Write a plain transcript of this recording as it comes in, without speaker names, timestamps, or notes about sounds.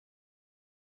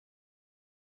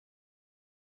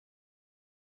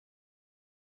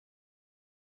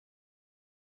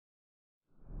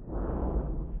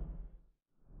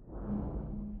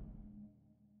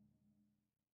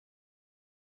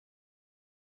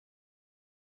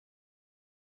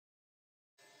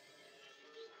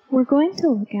We're going to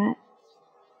look at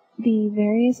the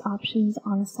various options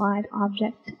on the slide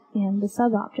object and the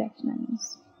sub-object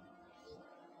menus.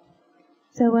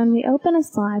 So when we open a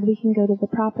slide, we can go to the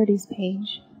Properties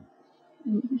page.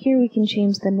 And here we can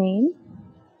change the name.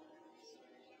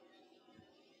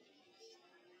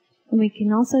 And we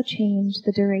can also change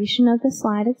the duration of the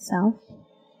slide itself,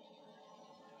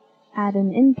 add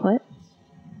an input,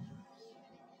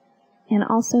 and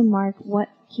also mark what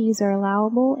keys are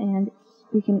allowable, and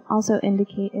we can also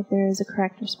indicate if there is a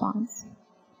correct response.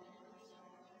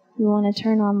 We want to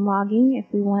turn on logging if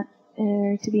we want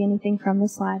there to be anything from the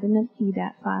slide in the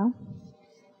EDAT file.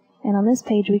 And on this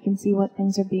page we can see what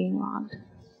things are being logged.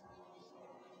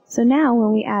 So now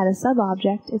when we add a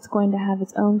sub-object, it's going to have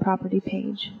its own property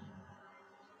page.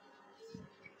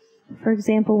 For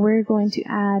example, we're going to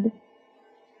add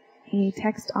a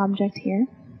text object here.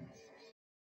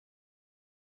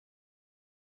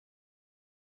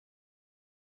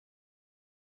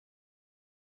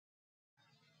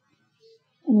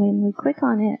 And when we click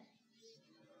on it,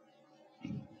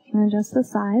 we can adjust the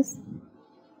size,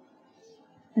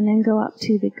 and then go up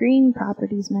to the green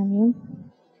Properties menu,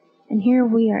 and here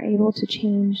we are able to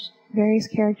change various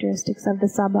characteristics of the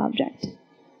sub-object.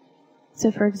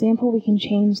 So for example, we can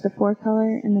change the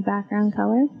forecolor and the background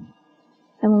color,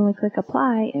 and when we click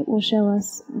Apply, it will show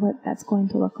us what that's going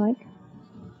to look like.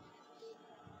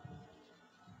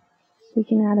 We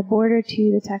can add a border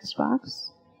to the text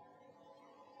box,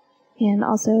 and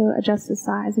also adjust the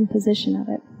size and position of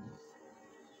it.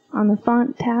 On the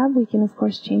Font tab, we can of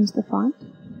course change the font.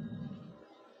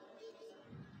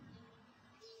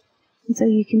 And so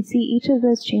you can see each of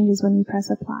those changes when you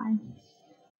press Apply.